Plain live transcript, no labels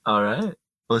All right,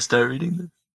 let's start reading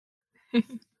this.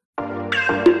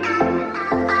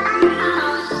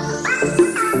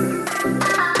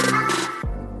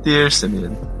 Dear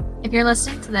Simeon, If you're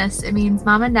listening to this, it means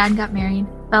Mom and Dad got married,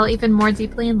 fell even more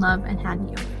deeply in love, and had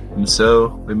you. And so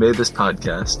we made this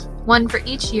podcast. One for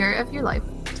each year of your life.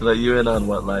 To let you in on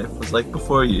what life was like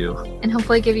before you. And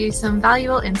hopefully give you some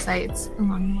valuable insights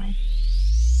along the way.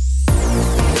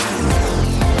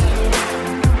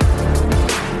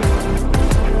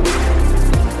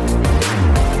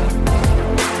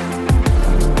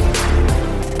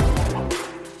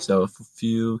 So a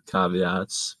few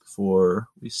caveats before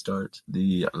we start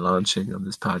the launching of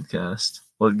this podcast.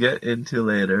 We'll get into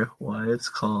later why it's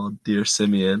called Dear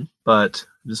Simeon, but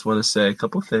I just want to say a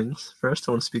couple things. First,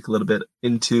 I want to speak a little bit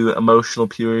into emotional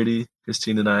purity.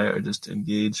 Christine and I are just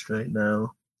engaged right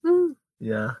now. Woo.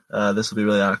 Yeah, this will be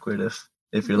really awkward if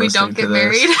you're we listening to this. We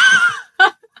don't get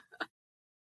married.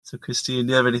 So Christine,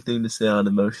 do you have anything to say on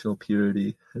emotional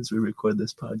purity as we record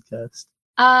this podcast?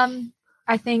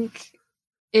 I think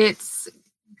it's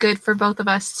good for both of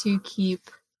us to keep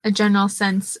a general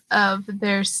sense of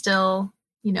there's still,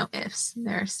 ifs.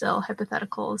 There are still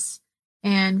hypotheticals.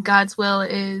 And God's will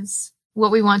is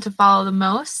what we want to follow the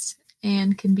most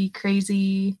and can be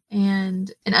crazy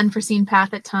and an unforeseen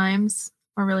path at times,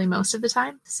 or really most of the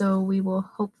time. So we will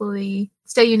hopefully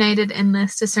stay united in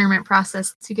this discernment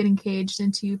process to get engaged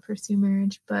and to pursue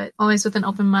marriage, but always with an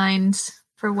open mind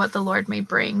for what the Lord may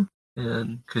bring.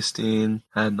 And Christine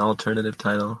had an alternative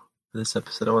title for this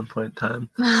episode at one point in time.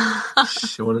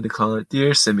 She wanted to call it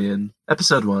Dear Simeon,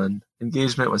 Episode 1,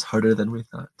 Engagement Was Harder Than We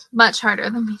Thought. Much harder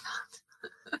than we thought.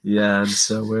 Yeah, and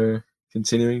so we're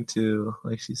continuing to,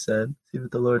 like she said, see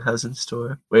what the Lord has in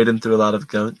store. Wading through a lot of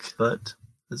gunk, but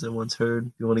as I once heard,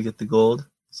 you want to get the gold,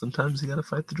 sometimes you gotta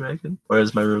fight the dragon. Or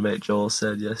as my roommate Joel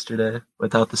said yesterday,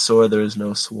 without the sword there is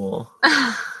no swole.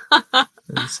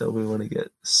 And so we want to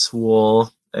get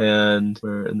swole. And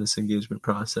we're in this engagement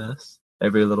process.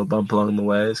 Every little bump along the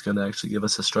way is going to actually give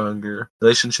us a stronger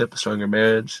relationship, a stronger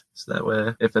marriage. So that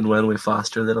way, if and when we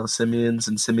foster little Simeons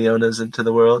and Simeonas into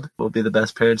the world, we'll be the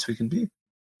best parents we can be.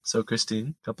 So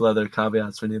Christine, a couple other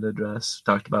caveats we need to address.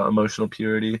 Talked about emotional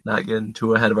purity, not getting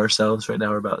too ahead of ourselves. Right now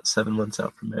we're about 7 months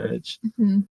out from marriage.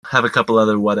 Mm-hmm. Have a couple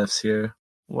other what ifs here.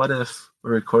 What if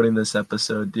we're recording this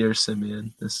episode, Dear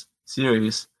Simeon, this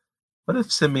series, what if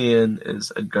Simeon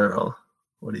is a girl?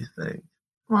 What do you think?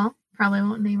 Well, probably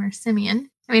won't name her Simeon.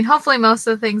 I mean, hopefully most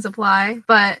of the things apply,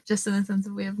 but just in the sense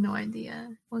that we have no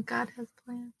idea what God has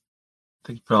planned. I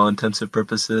think for all intensive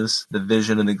purposes, the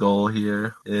vision and the goal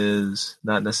here is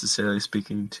not necessarily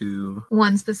speaking to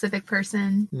one specific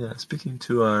person. Yeah, speaking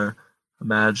to our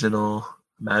imagined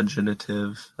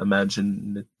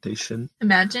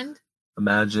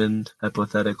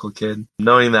hypothetical kid,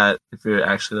 knowing that if you're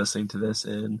actually listening to this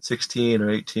in 16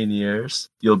 or 18 years,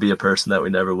 you'll be a person that we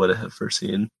never would have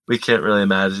foreseen. We can't really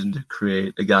imagine to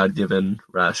create a God-given,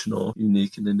 rational,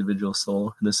 unique, and individual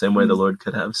soul in the same way the Lord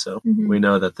could have. So we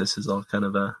know that this is all kind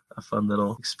of a fun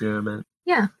little experiment.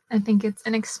 Yeah, I think it's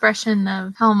an expression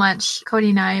of how much Cody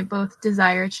and I both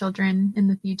desire children in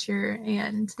the future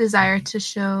and desire to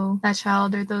show that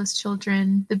child or those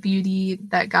children the beauty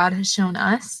that God has shown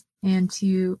us, and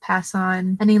to pass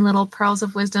on any little pearls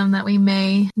of wisdom that we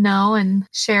may know and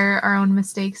share our own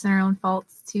mistakes and our own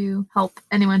faults to help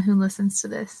anyone who listens to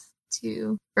this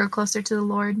to grow closer to the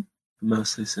Lord.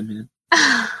 Mostly Simeon.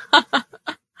 I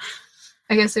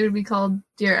guess it would be called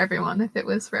Dear Everyone if it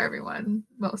was for everyone,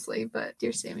 mostly, but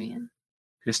Dear Simeon.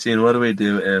 Christine, what do we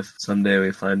do if someday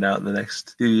we find out in the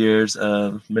next few years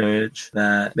of marriage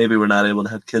that maybe we're not able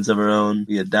to have kids of our own,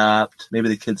 we adopt, maybe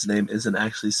the kid's name isn't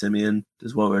actually Simeon?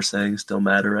 Does what we're saying still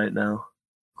matter right now?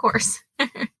 Of course.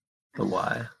 But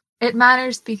why? It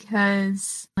matters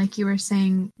because, like you were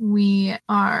saying, we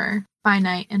are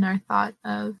finite in our thought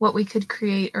of what we could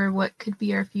create or what could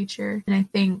be our future. And I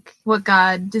think what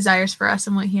God desires for us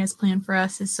and what He has planned for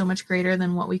us is so much greater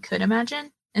than what we could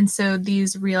imagine. And so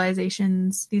these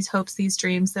realizations, these hopes, these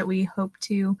dreams that we hope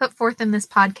to put forth in this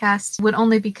podcast would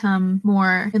only become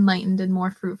more enlightened and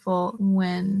more fruitful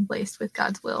when placed with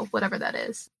God's will, whatever that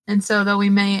is. And so though we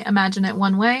may imagine it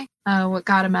one way, what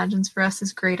God imagines for us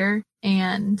is greater.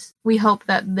 And we hope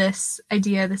that this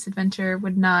idea, this adventure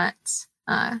would not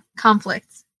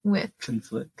conflict with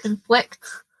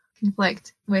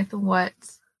what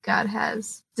God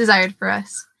has desired for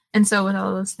us. And so with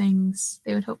all those things,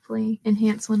 they would hopefully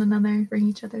enhance one another, bring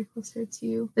each other closer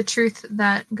to the truth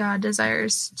that God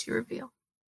desires to reveal.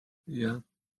 Yeah.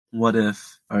 What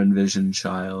if our envisioned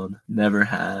child never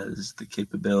has the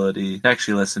capability to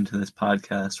actually listen to this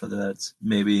podcast, whether that's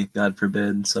maybe, God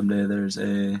forbid, someday there's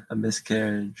a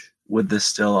miscarriage? would this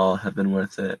still all have been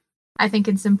worth it? I think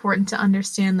it's important to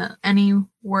understand that any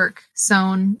work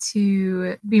sown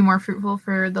to be more fruitful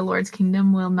for the Lord's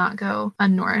kingdom will not go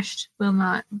unnourished, will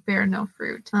not bear no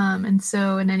fruit. And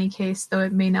so in any case, though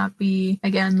it may not be,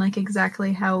 again, like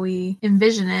exactly how we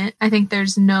envision it, I think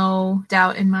there's no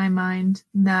doubt in my mind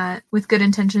that with good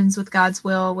intentions, with God's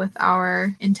will, with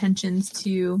our intentions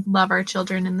to love our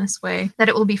children in this way, that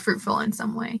it will be fruitful in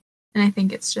some way. And I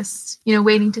think it's just,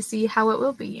 waiting to see how it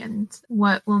will be and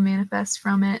what will manifest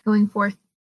from it going forth.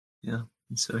 Yeah.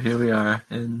 And so here we are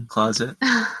in closet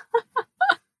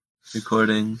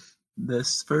recording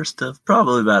this first of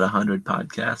probably about 100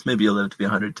 podcasts. Maybe you'll live to be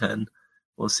 110.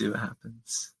 We'll see what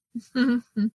happens.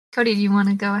 Cody, do you want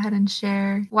to go ahead and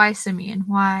share why Simeon?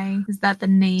 Why is that the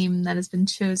name that has been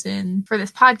chosen for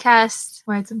this podcast?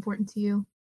 Why it's important to you?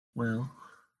 Well,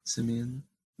 Simeon.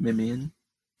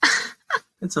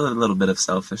 It's a little bit of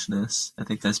selfishness. I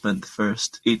think I spent the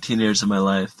first 18 years of my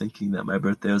life thinking that my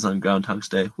birthday was on Groundhog's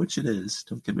Day, which it is,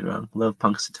 don't get me wrong. I love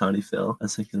Punxsutawney Phil. I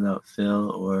was thinking about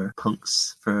Phil or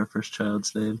Punks for our first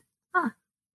child's name. Huh.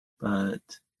 But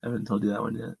I haven't told you that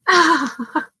one yet.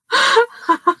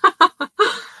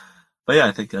 But yeah,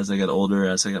 I think as I got older,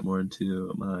 as I got more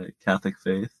into my Catholic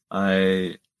faith,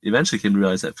 I eventually came to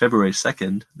realize that February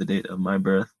 2nd, the date of my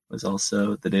birth, was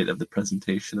also the date of the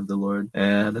presentation of the Lord.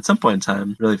 And at some point in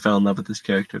time, really fell in love with this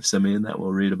character of Simeon that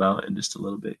we'll read about in just a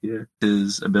little bit here.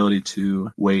 His ability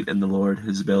to wait in the Lord,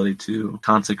 his ability to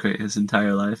consecrate his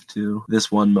entire life to this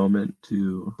one moment,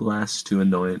 to bless, to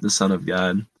anoint the Son of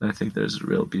God. I think there's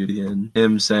real beauty in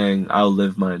him saying, I'll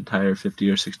live my entire 50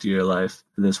 or 60-year life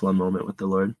for this one moment with the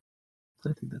Lord. So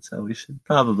I think that's how we should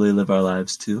probably live our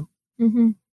lives too. Mm-hmm.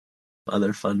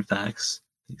 Other fun facts.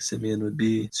 I think Simeon would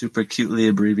be super cutely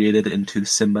abbreviated into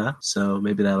Simba, so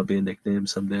maybe that'll be a nickname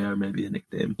someday, or maybe a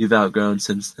nickname you've outgrown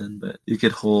since then, but you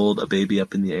could hold a baby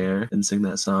up in the air and sing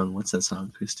that song. What's that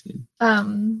song, Christine?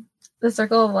 The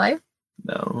Circle of Life?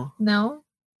 No.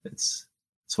 It's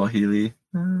Swahili.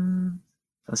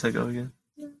 How's that go again?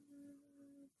 Yeah,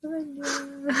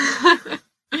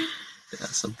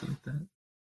 something like that.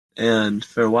 And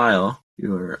for a while,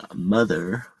 your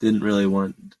mother didn't really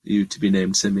want you to be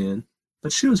named Simeon,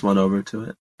 but she was won over to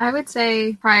it. I would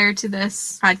say prior to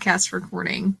this podcast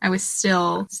recording, I was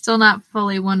still not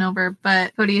fully won over,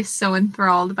 but Cody is so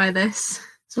enthralled by this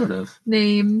Sort of.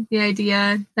 name, the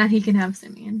idea that he can have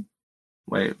Simeon.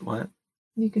 Wait, what?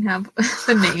 You can have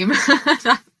the name.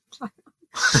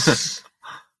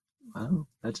 Wow,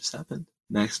 that just happened.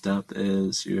 Next up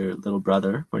is your little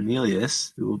brother,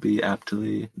 Cornelius, who will be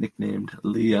aptly nicknamed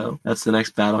Leo. That's the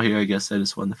next battle here. I guess I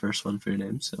just won the first one for your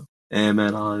name, so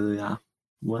amen, hallelujah.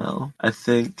 Well, I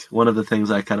think one of the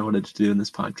things I kind of wanted to do in this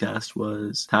podcast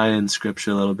was tie in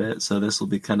scripture a little bit, so this will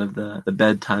be kind of the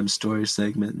bedtime story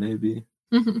segment, maybe.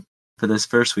 Mm-hmm. For this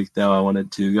first week, though, I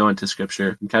wanted to go into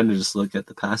scripture and kind of just look at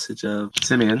the passage of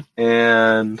Simeon.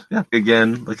 And, yeah,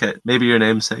 again, look at maybe your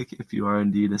namesake, if you are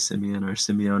indeed a Simeon or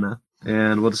Simeona.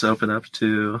 And we'll just open up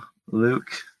to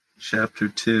Luke chapter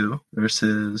 2,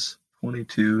 verses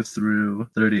 22 through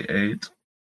 38.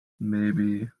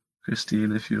 Maybe,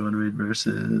 Christine, if you want to read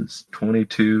verses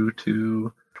 22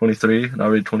 to 23, and I'll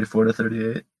read 24 to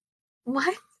 38.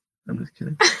 What? I'm just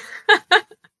kidding.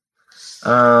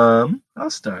 I'll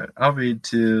start. I'll read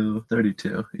to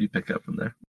 32. You pick up from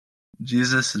there.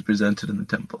 Jesus is presented in the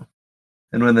temple.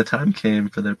 And when the time came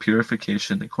for their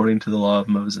purification according to the law of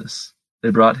Moses, they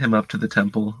brought him up to the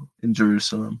temple in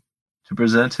Jerusalem to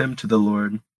present him to the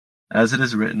Lord, as it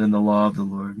is written in the law of the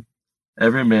Lord.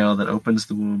 Every male that opens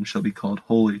the womb shall be called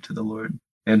holy to the Lord,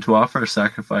 and to offer a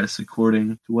sacrifice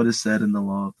according to what is said in the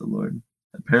law of the Lord.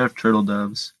 A pair of turtle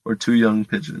doves, or 2 young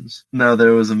pigeons. Now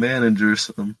there was a man in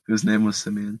Jerusalem, whose name was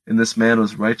Simeon, and this man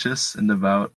was righteous and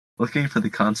devout, looking for the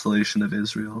consolation of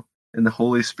Israel, and the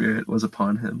Holy Spirit was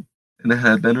upon him. And it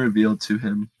had been revealed to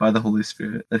him by the Holy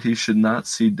Spirit that he should not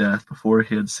see death before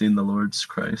he had seen the Lord's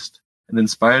Christ. And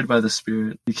inspired by the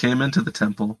Spirit, he came into the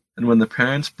temple, and when the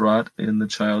parents brought in the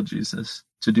child Jesus,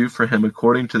 to do for him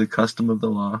according to the custom of the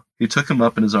law, he took him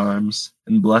up in his arms,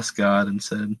 and blessed God, and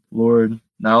said, Lord,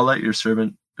 now let your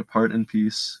servant depart in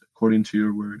peace, according to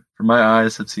your word. For my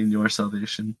eyes have seen your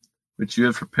salvation, which you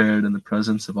have prepared in the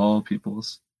presence of all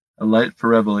peoples, a light for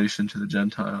revelation to the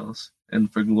Gentiles,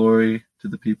 and for glory to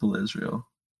the people of Israel.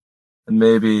 And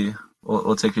maybe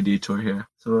we'll take a detour here.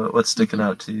 So what's sticking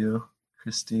out to you,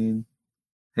 Christine?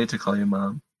 I hate to call you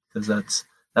mom, because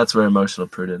that's where emotional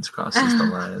prudence crosses the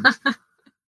line.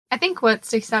 I think what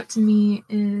sticks out to me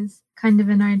is kind of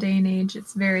in our day and age,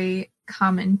 it's very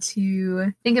common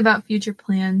to think about future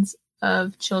plans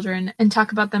of children and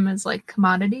talk about them as like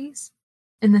commodities,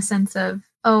 in the sense of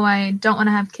oh, I don't want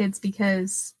to have kids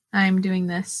because I'm doing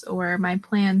this, or my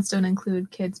plans don't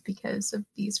include kids because of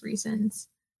these reasons.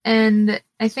 And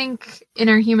I think in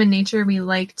our human nature, we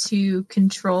like to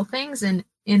control things. And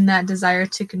in that desire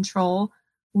to control,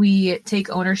 we take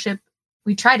ownership.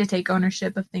 We try to take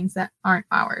ownership of things that aren't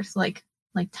ours, like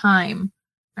time,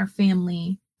 our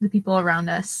family, the people around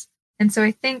us. And so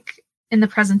I think in the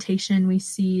presentation, we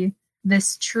see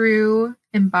this true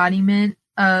embodiment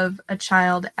of a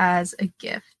child as a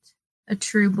gift, a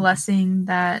true blessing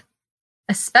that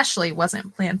especially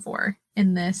wasn't planned for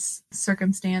in this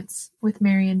circumstance with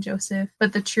Mary and Joseph.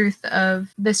 But the truth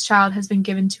of this child has been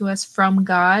given to us from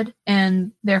God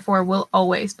and therefore will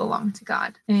always belong to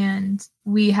God. And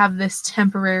we have this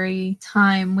temporary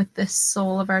time with this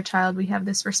soul of our child. We have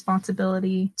this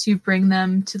responsibility to bring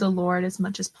them to the Lord as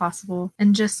much as possible,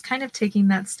 and just kind of taking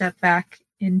that step back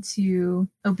into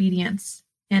obedience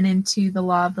and into the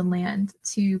law of the land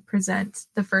to present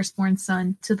the firstborn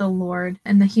son to the Lord,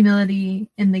 and the humility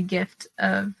in the gift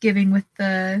of giving with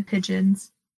the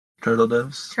pigeons. Turtle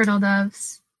doves.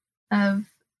 Of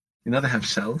You know they have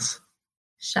shells?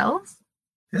 shells?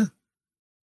 Yeah.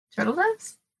 Turtle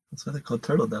doves? That's why they're called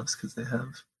turtle doves, because they have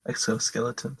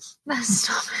exoskeletons.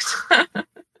 Stop it.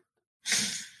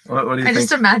 What do you think? I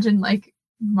just imagine like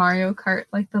Mario Kart,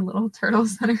 like the little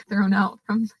turtles that are thrown out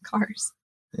from the cars.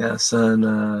 Yeah, son,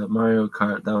 Mario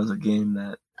Kart, that was a game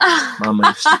that Mama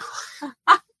used to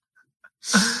play.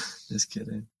 Just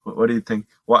kidding. What do you think?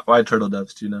 Why turtle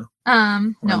doves, do you know?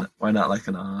 No. Why not like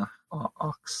an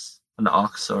ox? An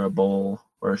ox or a bull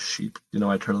or a sheep? Do you know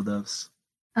why turtle doves?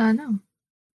 No.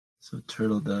 So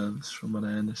turtle doves, from what I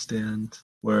understand,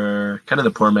 were kind of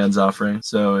the poor man's offering.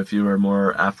 So if you were a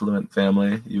more affluent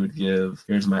family, you would give,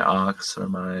 here's my ox or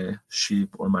my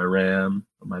sheep or my ram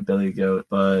or my billy goat.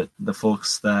 But the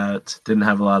folks that didn't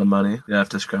have a lot of money, you have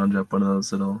to scrounge up one of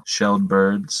those little shelled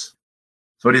birds.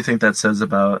 So what do you think that says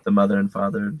about the mother and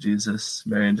father of Jesus,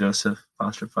 Mary and Joseph,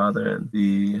 foster father, and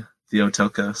the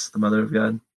Theotokos, the mother of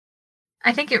God?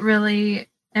 I think it really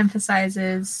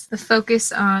emphasizes the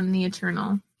focus on the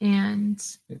eternal and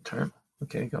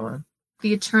Okay, go on.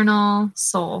 The eternal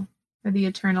soul, or the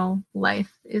eternal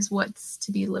life, is what's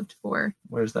to be lived for.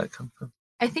 Where does that come from?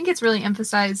 I think it's really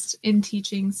emphasized in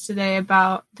teachings today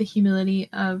about the humility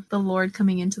of the Lord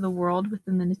coming into the world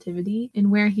within the Nativity, and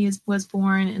where he was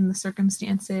born, in the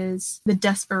circumstances, the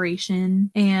desperation,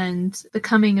 and the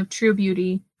coming of true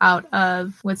beauty out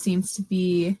of what seems to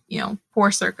be,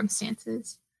 poor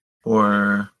circumstances.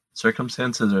 Poor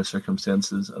circumstances or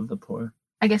circumstances of the poor?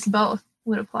 I guess both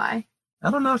would apply.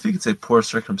 I don't know if you could say poor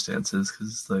circumstances,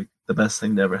 because like the best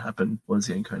thing to ever happen was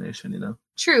the incarnation,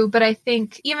 True, but I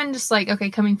think even just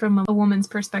coming from a woman's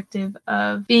perspective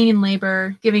of being in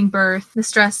labor, giving birth, the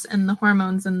stress and the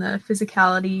hormones and the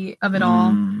physicality of it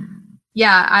all.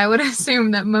 Yeah, I would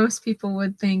assume that most people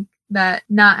would think that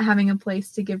not having a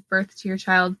place to give birth to your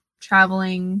child,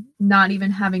 traveling, not even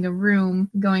having a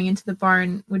room, going into the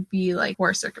barn would be like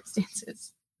poor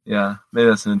circumstances. Yeah, maybe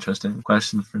that's an interesting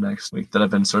question for next week that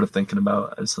I've been sort of thinking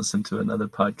about. I just listened to another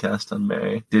podcast on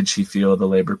Mary. Did she feel the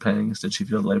labor pangs? Did she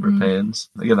feel the labor pains?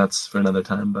 Again, that's for another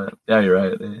time, but yeah, you're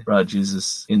right. They brought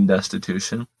Jesus in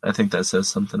destitution. I think that says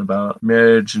something about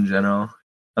marriage in general.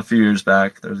 A few years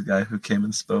back, there was a guy who came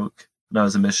and spoke when I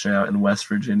was a missionary out in West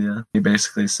Virginia. He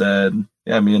basically said,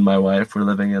 yeah, me and my wife were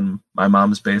living in my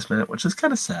mom's basement, which is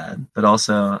kind of sad. But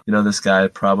also, this guy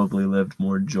probably lived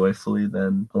more joyfully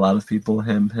than a lot of people,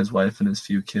 him, his wife, and his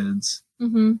few kids,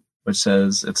 which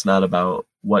says it's not about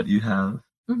what you have.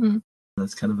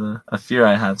 That's kind of a fear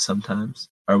I have sometimes.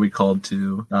 Are we called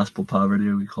to gospel poverty?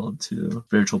 Are we called to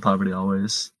spiritual poverty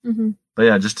always? But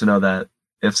yeah, just to know that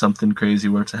if something crazy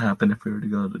were to happen, if we were to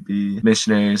go to be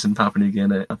missionaries in Papua New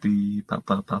Guinea,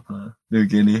 New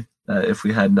Guinea, that if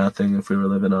we had nothing, if we were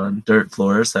living on dirt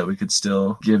floors, that we could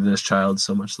still give this child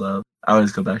so much love. I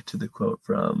always go back to the quote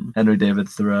from Henry David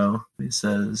Thoreau. He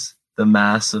says, "The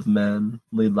mass of men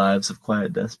lead lives of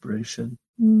quiet desperation."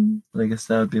 And I guess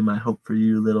that would be my hope for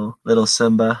you, little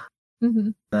Simba,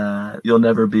 that you'll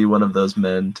never be one of those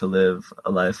men to live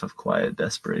a life of quiet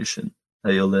desperation,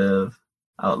 that you'll live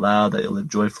out loud, that you'll live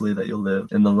joyfully, that you'll live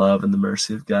in the love and the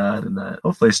mercy of God, and that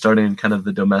hopefully starting in kind of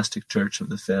the domestic church of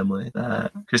the family,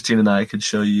 that Christine and I could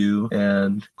show you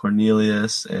and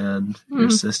Cornelius and your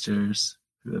sisters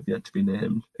who have yet to be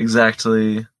named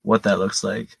exactly what that looks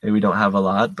like. Maybe we don't have a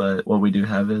lot, but what we do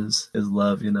have is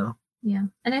love, Yeah.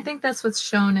 And I think that's what's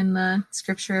shown in the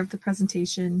scripture of the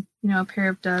presentation, a pair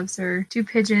of doves or 2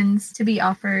 pigeons to be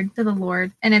offered to the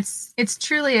Lord. And it's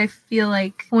truly, I feel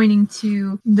like, pointing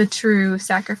to the true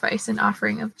sacrifice and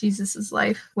offering of Jesus's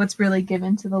life, what's really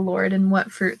given to the Lord and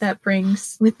what fruit that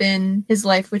brings within his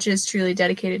life, which is truly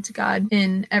dedicated to God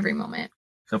in every moment.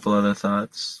 A couple other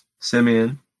thoughts.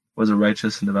 Simeon was a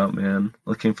righteous and devout man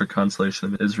looking for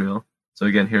consolation of Israel. So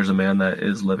again, here's a man that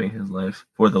is living his life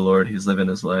for the Lord. He's living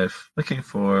his life looking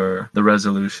for the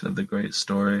resolution of the great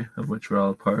story of which we're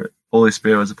all a part. Holy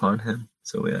Spirit was upon him.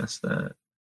 So we ask that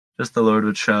just the Lord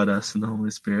would shroud us in the Holy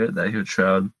Spirit, that he would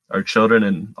shroud our children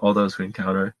and all those we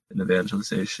encounter in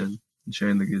evangelization and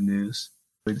sharing the good news.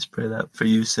 We just pray that for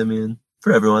you, Simeon,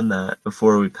 for everyone, that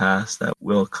before we pass, that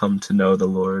we'll come to know the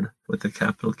Lord with a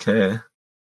capital K.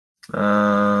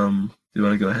 Do you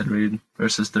want to go ahead and read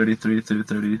verses 33 through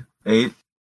 38?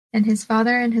 And his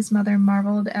father and his mother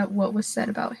marveled at what was said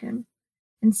about him.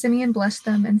 And Simeon blessed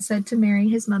them and said to Mary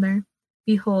his mother,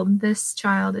 Behold, this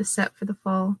child is set for the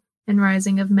fall and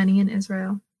rising of many in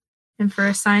Israel, and for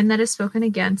a sign that is spoken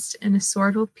against, and a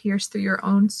sword will pierce through your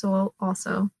own soul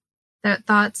also, that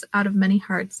thoughts out of many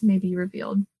hearts may be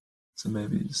revealed. So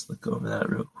maybe just look over that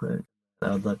real quick.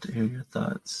 I would love to hear your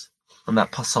thoughts on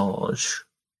that passage.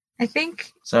 I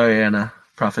think... Sorry, Anna.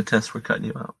 Prophetess, we're cutting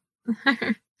you out.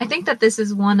 I think that this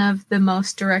is one of the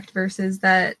most direct verses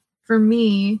that, for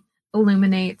me,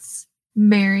 illuminates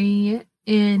Mary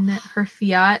in her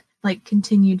fiat, like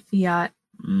continued fiat,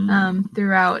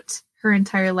 throughout her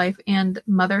entire life and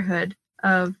motherhood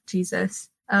of Jesus.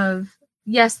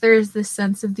 Yes, there is this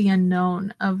sense of the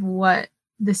unknown of what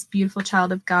this beautiful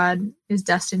child of God is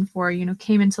destined for,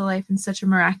 came into life in such a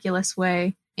miraculous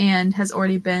way and has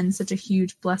already been such a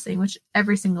huge blessing, which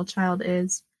every single child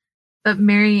is. But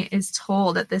Mary is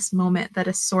told at this moment that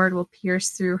a sword will pierce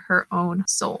through her own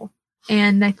soul.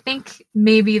 And I think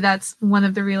maybe that's one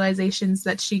of the realizations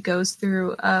that she goes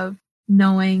through, of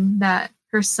knowing that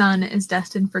her son is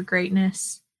destined for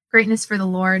greatness for the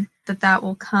Lord, that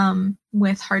will come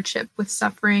with hardship, with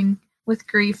suffering, with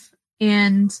grief,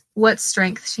 and what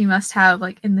strength she must have,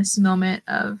 like in this moment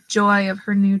of joy of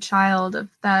her new child, of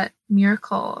that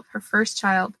miracle of her first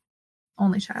child,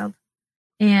 only child.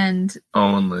 And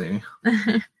only.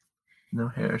 No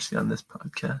heresy on this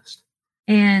podcast.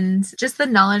 And just the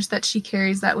knowledge that she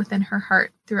carries that within her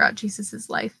heart throughout Jesus's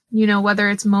life, whether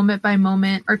it's moment by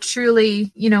moment or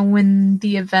truly, when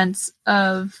the events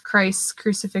of Christ's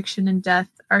crucifixion and death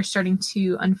are starting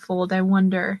to unfold, I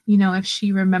wonder, if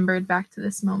she remembered back to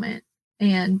this moment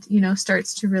and,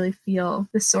 starts to really feel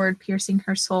the sword piercing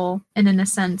her soul. And in a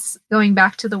sense, going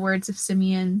back to the words of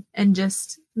Simeon and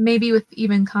just maybe with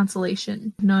even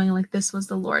consolation, knowing like this was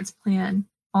the Lord's plan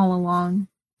all along,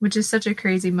 which is such a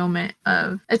crazy moment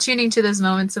of attuning to those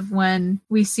moments of when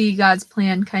we see God's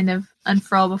plan kind of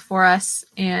unfurl before us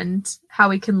and how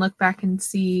we can look back and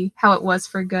see how it was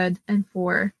for good and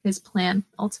for his plan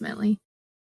ultimately.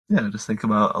 Yeah, just think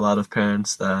about a lot of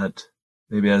parents that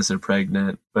maybe as they're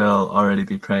pregnant will already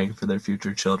be praying for their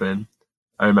future children.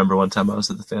 I remember one time I was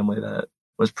with a family that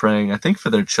was praying, I think for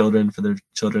their children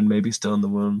maybe still in the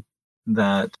womb,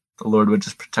 that the Lord would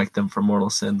just protect them from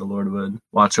mortal sin. The Lord would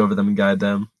watch over them and guide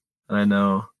them. And I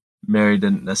know Mary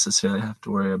didn't necessarily have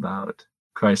to worry about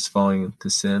Christ falling into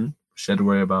sin. She had to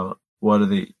worry about what are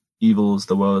the evils,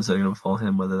 the woes that are going to befall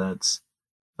him, whether that's,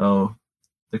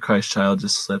 the Christ child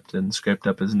just slipped and scraped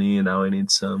up his knee and now he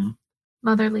needs some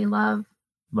motherly love,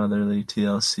 motherly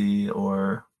TLC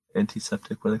or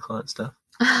antiseptic, what do they call that stuff?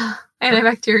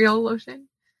 Antibacterial lotion.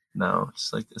 No,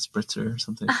 just like a spritzer or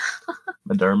something.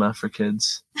 Mederma for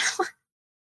kids.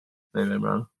 Maybe I'm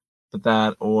wrong. But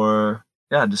that, or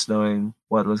just knowing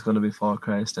what was going to befall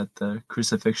Christ at the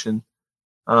crucifixion.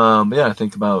 But I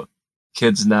think about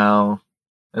kids now.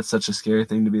 That's such a scary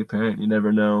thing to be a parent. You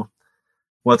never know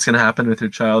what's going to happen with your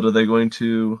child. Are they going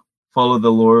to follow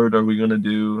the Lord? Are we going to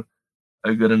do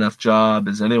a good enough job?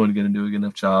 Is anyone going to do a good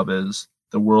enough job? Is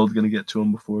the world going to get to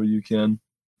them before you can?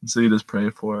 And so you just pray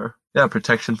for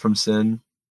protection from sin,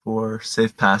 for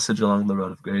safe passage along the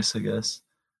road of grace, I guess.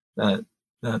 That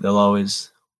they'll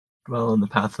always dwell in the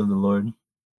path of the Lord,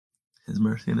 his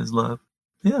mercy and his love.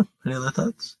 Yeah, any other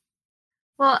thoughts?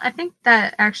 Well, I think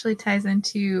that actually ties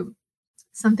into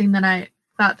something that I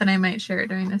thought that I might share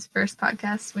during this first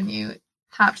podcast when you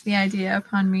hopped the idea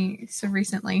upon me so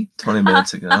recently. 20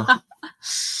 minutes ago.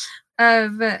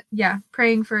 Of,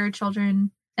 praying for our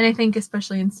children. And I think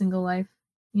especially in single life,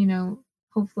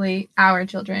 hopefully our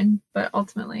children, but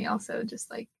ultimately also just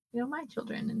like, my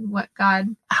children and what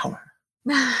God...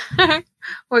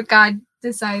 what God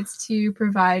decides to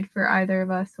provide for either of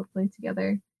us, hopefully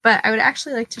together. But I would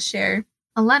actually like to share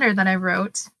a letter that I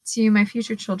wrote to my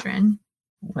future children.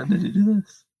 When did you do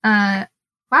this?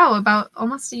 Wow, about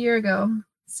almost a year ago.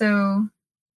 So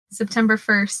September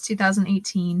 1st,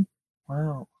 2018.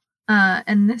 Wow.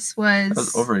 And this was... That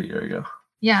was over a year ago.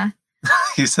 Yeah.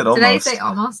 You said almost. Did I say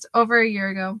almost? Over a year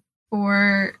ago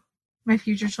for my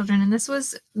future children. And this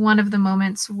was one of the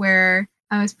moments where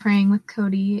I was praying with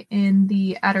Cody in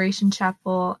the Adoration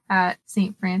Chapel at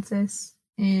St. Francis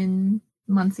in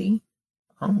Muncie.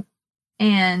 Oh.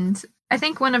 And I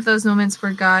think one of those moments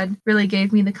where God really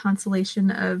gave me the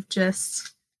consolation of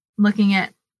just looking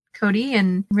at Cody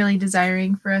and really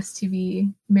desiring for us to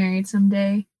be married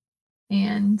someday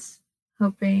and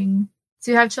hoping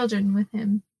to have children with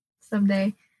him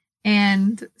someday.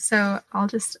 And so I'll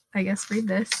just, I guess, read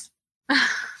this.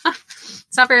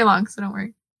 It's not very long, so don't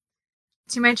worry.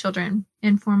 To my children,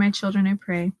 and for my children I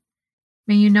pray,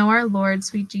 may you know our Lord,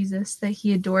 sweet Jesus, that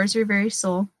he adores your very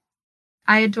soul.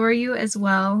 I adore you as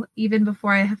well, even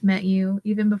before I have met you,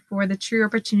 even before the true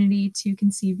opportunity to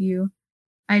conceive you.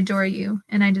 I adore you,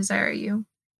 and I desire you.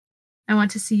 I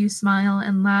want to see you smile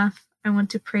and laugh. I want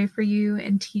to pray for you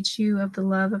and teach you of the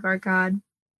love of our God.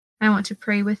 I want to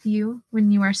pray with you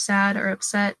when you are sad or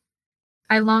upset.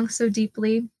 I long so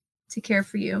deeply to care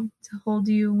for you, to hold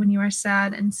you when you are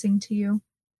sad and sing to you.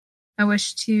 I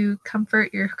wish to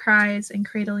comfort your cries and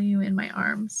cradle you in my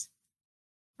arms.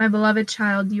 My beloved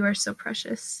child, you are so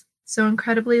precious, so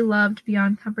incredibly loved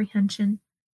beyond comprehension.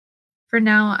 For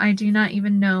now, I do not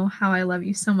even know how I love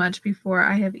you so much before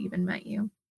I have even met you.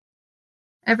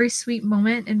 Every sweet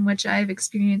moment in which I have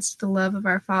experienced the love of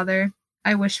our Father,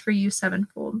 I wish for you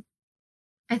sevenfold.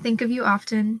 I think of you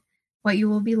often, what you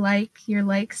will be like, your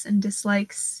likes and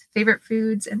dislikes, favorite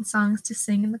foods and songs to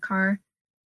sing in the car.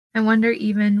 I wonder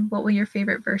even what will your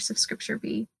favorite verse of scripture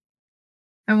be.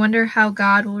 I wonder how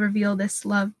God will reveal this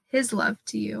love, his love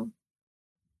to you.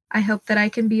 I hope that I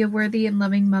can be a worthy and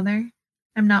loving mother.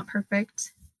 I'm not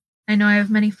perfect. I know I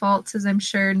have many faults, as I'm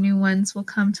sure new ones will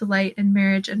come to light in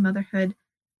marriage and motherhood,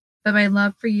 but my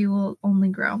love for you will only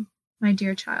grow, my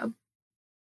dear child.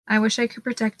 I wish I could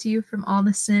protect you from all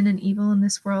the sin and evil in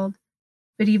this world,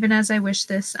 but even as I wish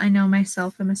this, I know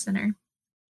myself am a sinner.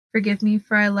 Forgive me,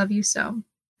 for I love you so.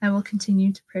 I will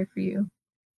continue to pray for you.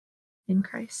 In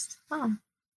Christ. Oh.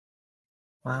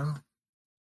 Wow.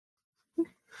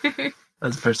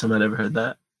 That's the first time I'd ever heard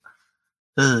that.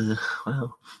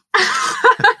 Wow.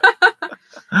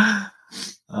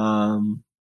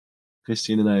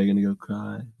 Christine and I are gonna go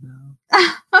cry now.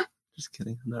 Just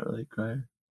kidding. I'm not really a crier.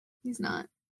 He's not.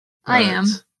 But... I am.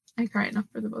 I cry enough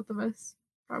for the both of us,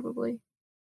 probably.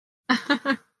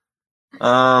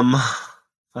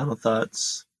 Final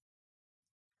thoughts.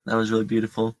 That was really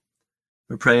beautiful.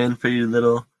 We're praying for you,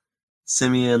 little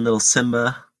Simeon, little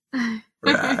Simba.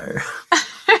 Rawr.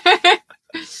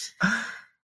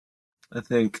 I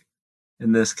think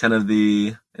in this kind of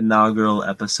the inaugural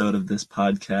episode of this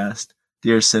podcast,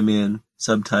 Dear Simeon,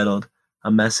 subtitled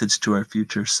A Message to Our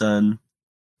Future Son,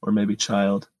 or maybe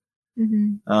Child.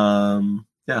 Mm-hmm.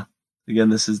 Yeah. Again,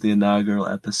 this is the inaugural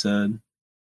episode.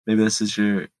 Maybe this is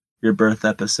your birth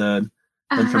episode.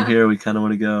 And from here, I kind of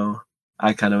want to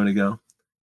go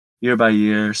year by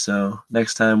year. So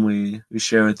next time we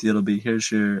share with you, it'll be,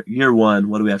 here's your year 1.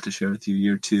 What do we have to share with you?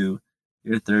 Year 2,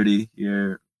 year 30,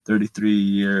 year 33,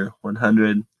 year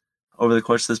 100. Over the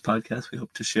course of this podcast, we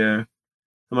hope to share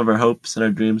some of our hopes and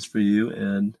our dreams for you.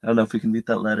 And I don't know if we can beat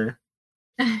that letter.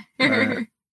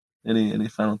 Any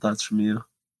final thoughts from you?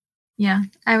 Yeah,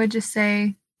 I would just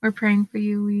say we're praying for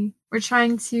you. We're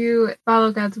trying to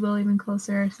follow God's will even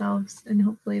closer ourselves, and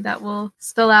hopefully that will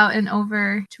spill out and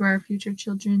over to our future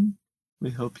children. We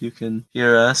hope you can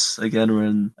hear us. Again, we're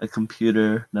in a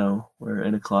computer. No, we're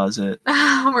in a closet.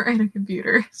 We're in a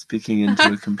computer. Speaking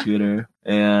into a computer.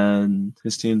 And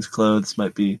Christine's clothes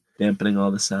might be dampening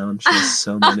all the sound. She has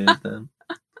so many of them.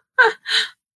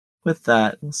 With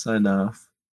that, we'll sign off.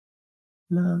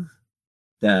 Love,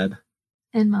 Dad.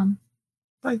 And Mom.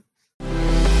 Bye.